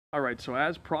Alright, so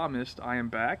as promised, I am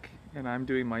back, and I'm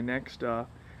doing my next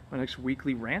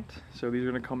weekly rant. So these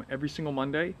are going to come every single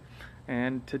Monday,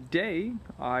 and today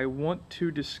I want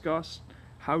to discuss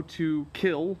how to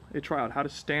kill a tryout, how to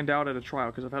stand out at a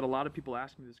tryout, because I've had a lot of people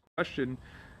ask me this question,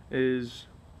 and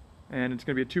it's going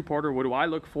to be a two-parter. What do I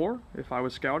look for if I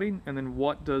was scouting, and then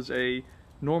what does a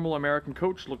normal American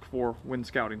coach look for when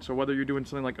scouting? So whether you're doing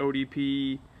something like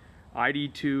ODP,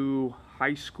 ID2,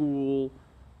 high school,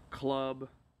 club,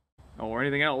 or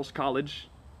anything else, college,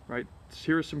 right?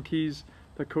 Here are some keys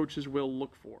that coaches will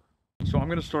look for. So I'm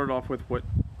going to start off with what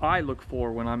I look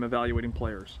for when I'm evaluating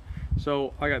players.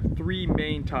 So I got three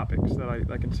main topics that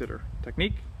I consider: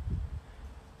 technique,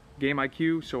 game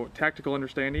IQ, so tactical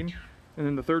understanding, and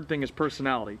then the third thing is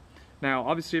personality. Now,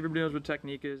 obviously everybody knows what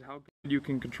technique is, how good you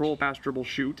can control, pass, dribble,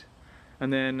 shoot,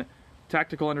 and then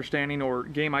tactical understanding or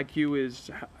game IQ is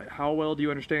how well do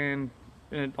you understand,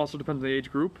 and it also depends on the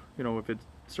age group, you know, if it's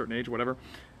a certain age, whatever.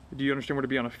 Do you understand where to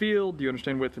be on a field? Do you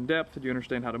understand width and depth? Do you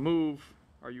understand how to move?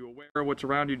 Are you aware of what's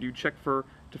around you? Do you check for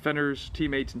defenders,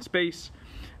 teammates, and space?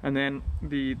 And then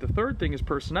the third thing is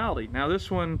personality. Now this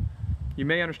one, you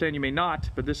may understand, you may not,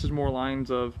 but this is more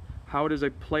lines of how does a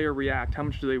player react? How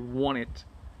much do they want it?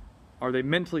 Are they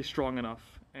mentally strong enough?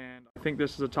 And I think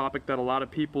this is a topic that a lot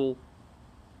of people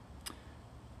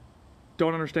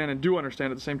don't understand and do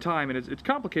understand at the same time, and it's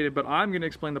complicated, but I'm going to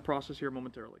explain the process here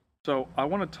momentarily. So I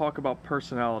want to talk about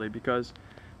personality because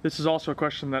this is also a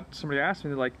question that somebody asked me.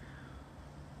 They're like,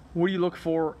 what do you look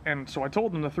for? And so I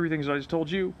told them the three things I just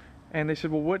told you, and they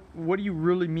said, well, what do you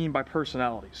really mean by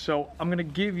personality? So I'm going to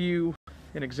give you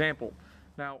an example.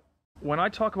 Now, when I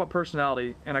talk about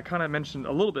personality, and I kind of mentioned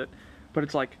a little bit, but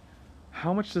it's like,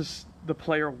 how much does the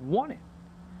player want it,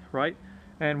 right?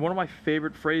 And one of my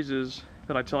favorite phrases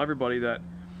that I tell everybody that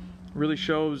really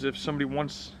shows if somebody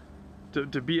wants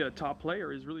to be a top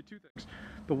player is really two things.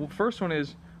 The first one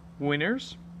is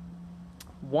winners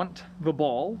want the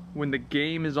ball when the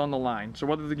game is on the line. So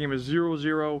whether the game is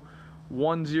 0-0,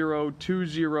 1-0,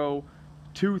 2-0,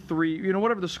 2-3, you know,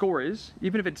 whatever the score is,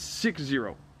 even if it's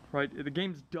 6-0, right? The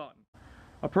game's done.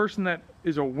 A person that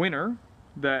is a winner,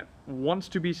 that wants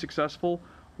to be successful,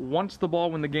 wants the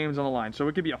ball when the game's on the line. So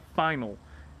it could be a final,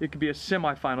 it could be a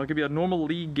semifinal, it could be a normal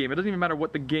league game. It doesn't even matter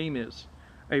what the game is.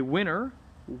 A winner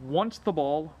wants the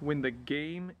ball when the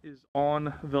game is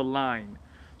on the line.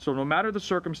 So no matter the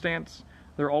circumstance,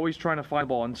 they're always trying to find the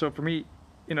ball. And so for me,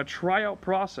 in a tryout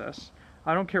process,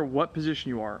 I don't care what position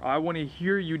you are. I want to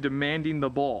hear you demanding the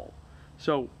ball.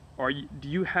 So do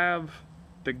you have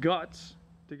the guts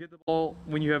to get the ball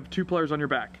when you have two players on your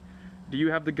back? Do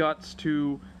you have the guts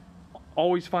to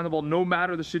always find the ball no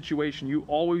matter the situation? You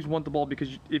always want the ball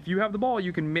because if you have the ball,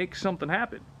 you can make something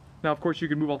happen. Now, of course, you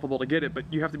can move off the ball to get it, but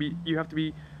you have to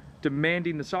be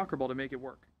demanding the soccer ball to make it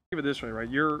work. Think of it this way, right?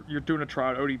 You're doing a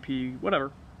tryout, ODP,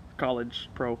 whatever, college,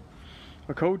 pro.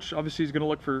 A coach obviously is going to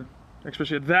look for,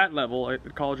 especially at that level,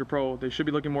 at college or pro, they should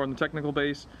be looking more on the technical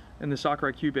base and the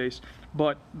soccer IQ base,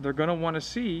 but they're going to want to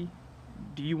see,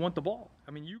 do you want the ball?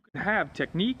 I mean, you can have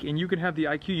technique and you can have the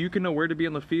IQ. You can know where to be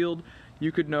on the field.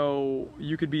 You could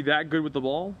be that good with the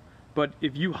ball. But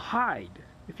if you hide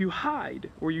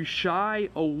or you shy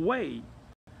away,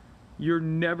 you're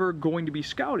never going to be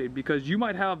scouted because you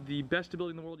might have the best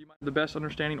ability in the world, you might have the best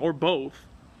understanding, or both.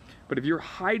 But if you're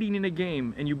hiding in a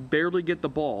game and you barely get the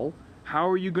ball, how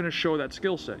are you going to show that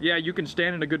skill set? Yeah, you can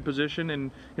stand in a good position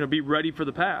and be ready for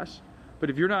the pass. But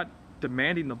if you're not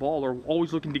demanding the ball or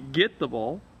always looking to get the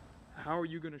ball, how are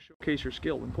you going to showcase your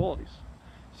skill and qualities?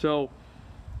 So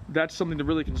that's something to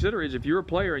really consider, is if you're a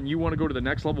player and you want to go to the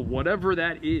next level, whatever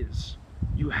that is,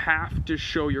 you have to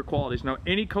show your qualities. Now,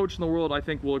 any coach in the world, I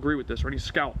think, will agree with this, or any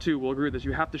scout too will agree with this.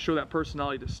 You have to show that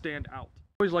personality to stand out.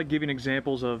 I always like giving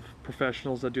examples of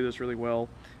professionals that do this really well,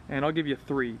 and I'll give you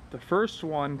three. The first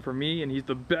one for me, and he's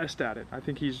the best at it, I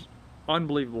think he's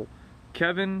unbelievable,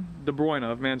 Kevin De Bruyne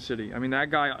of Man City. I mean,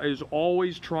 that guy is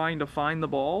always trying to find the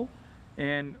ball,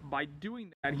 and by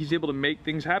doing that, he's able to make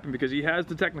things happen because he has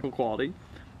the technical quality,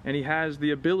 and he has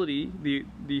the ability,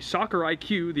 the soccer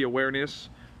IQ, the awareness,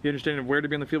 the understanding of where to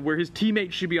be on the field, where his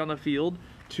teammates should be on the field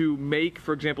to make,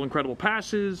 for example, incredible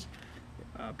passes,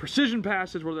 precision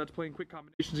passes, whether that's playing quick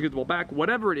combinations to get the ball back,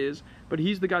 whatever it is. But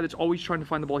he's the guy that's always trying to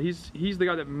find the ball. He's the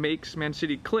guy that makes Man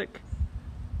City click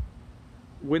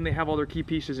when they have all their key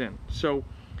pieces in. So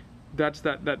that's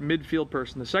that midfield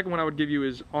person. The second one I would give you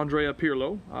is Andrea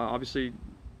Pirlo. Obviously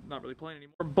not really playing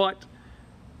anymore, but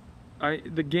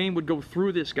the game would go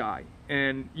through this guy,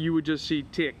 and you would just see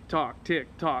tick tock,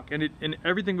 and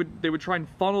everything they would try and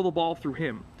funnel the ball through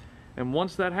him. And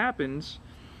once that happens,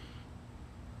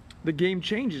 the game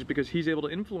changes because he's able to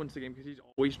influence the game because he's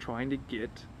always trying to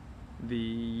get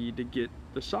to get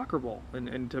the soccer ball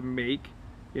and to make,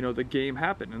 you know, the game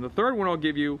happen. And the third one I'll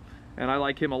give you, and I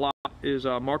like him a lot, is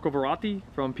Marco Verratti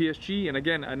from PSG. And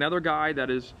again, another guy that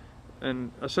is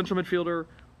a central midfielder.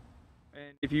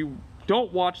 And if you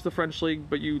don't watch the French league,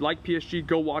 but you like PSG,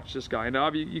 go watch this guy. And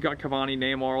now you got Cavani,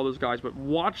 Neymar, all those guys, but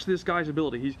watch this guy's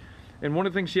ability. And one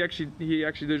of the things he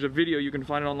actually there's a video, you can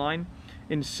find it online.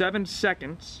 In 7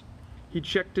 seconds, he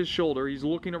checked his shoulder. He's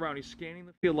looking around. He's scanning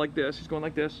the field like this. He's going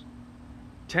like this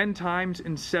 10 times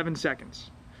in 7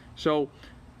 seconds. So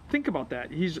think about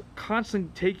that. He's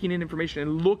constantly taking in information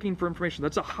and looking for information.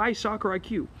 That's a high soccer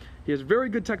IQ. He has very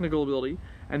good technical ability,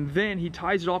 and then he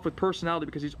ties it off with personality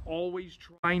because he's always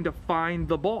trying to find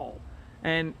the ball.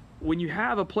 And when you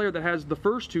have a player that has the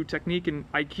first two, technique and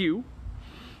IQ,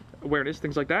 awareness,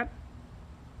 things like that,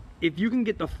 if you can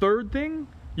get the third thing,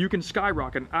 you can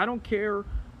skyrocket. I don't care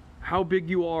how big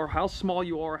you are, how small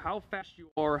you are, how fast you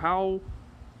are, how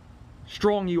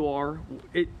strong you are.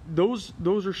 Those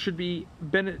should be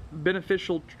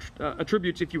beneficial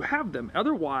attributes if you have them.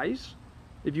 Otherwise,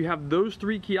 if you have those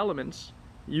three key elements,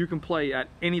 you can play at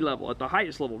any level, at the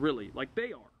highest level, really, like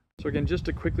they are. So again, just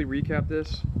to quickly recap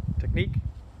this: technique,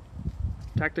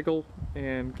 tactical,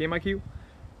 and game IQ.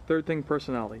 Third thing,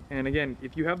 personality. And again,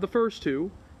 if you have the first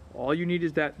two, all you need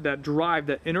is that drive,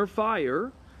 that inner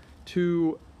fire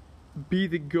to be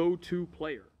the go-to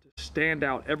player, to stand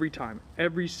out every time,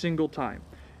 every single time.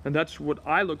 And that's what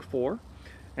I look for.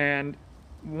 And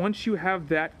once you have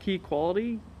that key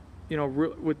quality, you know,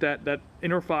 with that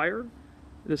inner fire,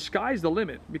 the sky's the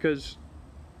limit. Because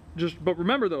but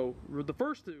remember though, with the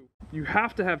first two, you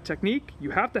have to have technique, and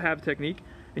you have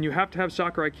to have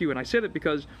soccer IQ. And I say that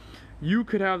because you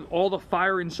could have all the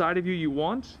fire inside of you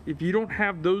want. If you don't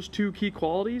have those two key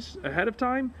qualities ahead of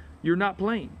time, you're not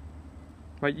playing.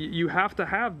 Right? You have to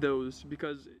have those,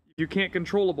 because if you can't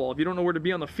control a ball, if you don't know where to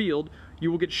be on the field,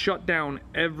 you will get shut down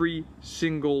every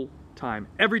single time.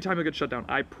 Every time you'll get shut down,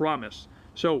 I promise.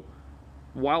 So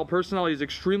while personality is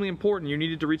extremely important, you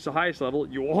need it to reach the highest level,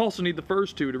 you also need the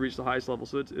first two to reach the highest level.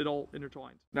 So it all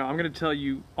intertwines. Now I'm going to tell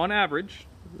you, on average,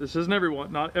 this isn't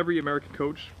everyone, not every American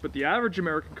coach, but the average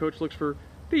American coach looks for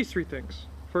these three things.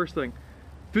 First thing,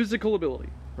 physical ability,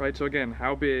 right? So again,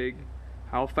 how big,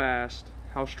 how fast,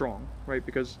 how strong, right?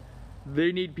 Because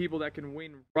they need people that can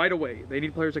win right away. They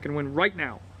need players that can win right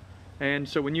now. And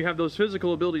so when you have those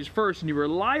physical abilities first and you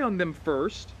rely on them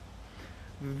first,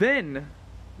 then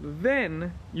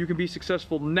you can be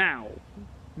successful now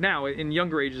in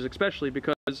younger ages, especially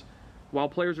because while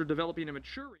players are developing and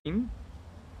maturing,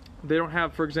 they don't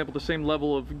have, for example, the same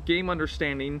level of game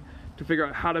understanding to figure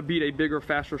out how to beat a bigger,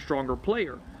 faster, stronger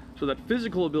player. So that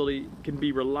physical ability can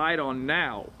be relied on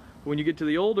now. When you get to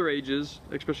the older ages,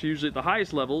 especially usually at the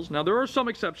highest levels, now there are some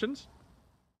exceptions.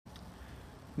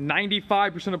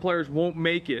 95% of players won't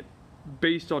make it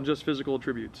based on just physical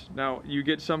attributes. Now, you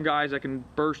get some guys that can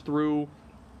burst through,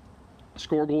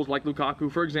 score goals like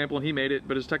Lukaku, for example, and he made it,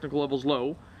 but his technical level's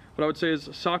low. What I would say is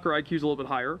soccer IQ is a little bit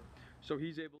higher, so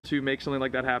he's able to make something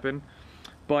like that happen.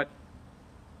 But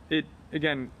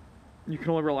again, you can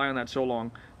only rely on that so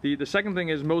long. The second thing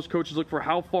is, most coaches look for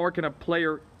how far can a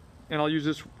player, and I'll use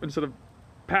this instead of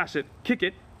pass it, kick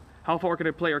it. How far can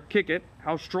a player kick it?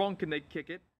 How strong can they kick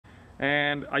it?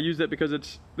 And I use that because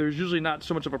there's usually not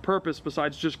so much of a purpose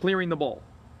besides just clearing the ball,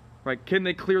 right? Can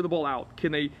they clear the ball out?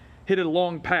 Can they hit a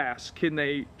long pass? Can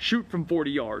they shoot from 40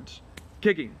 yards?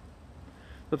 Kicking.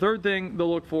 The third thing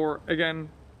they'll look for, again,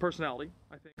 personality.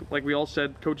 I think, like we all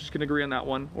said, coaches can agree on that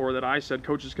one, or that I said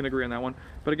coaches can agree on that one.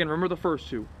 But again, remember the first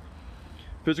two.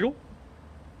 Physical,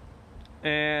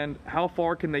 and how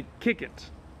far can they kick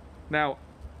it? Now,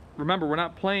 remember, we're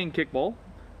not playing kickball.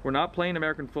 We're not playing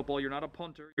American football. You're not a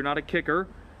punter. You're not a kicker.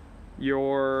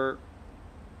 You're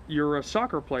a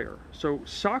soccer player. So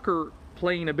soccer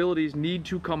playing abilities need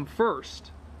to come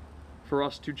first for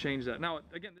us to change that. Now,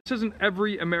 again, this isn't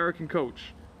every American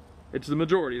coach. It's the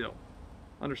majority, though.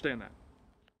 Understand that.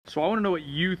 So I want to know what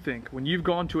you think when you've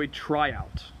gone to a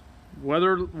tryout,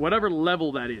 whatever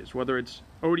level that is, whether it's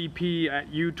ODP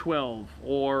at U12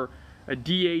 or a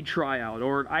DA tryout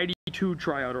or an ID2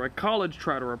 tryout or a college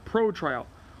tryout or a pro tryout.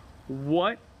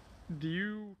 What do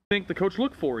you think the coach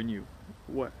looked for in you?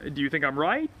 What do you think I'm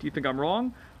right? Do you think I'm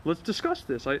wrong? Let's discuss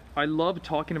this. I love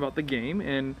talking about the game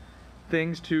and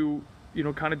things to, you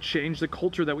know, kind of change the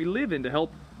culture that we live in, to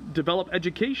help develop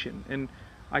education. And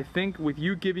I think with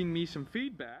you giving me some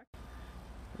feedback,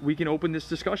 we can open this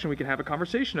discussion. We can have a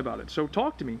conversation about it. So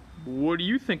talk to me. What do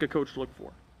you think a coach looked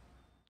for?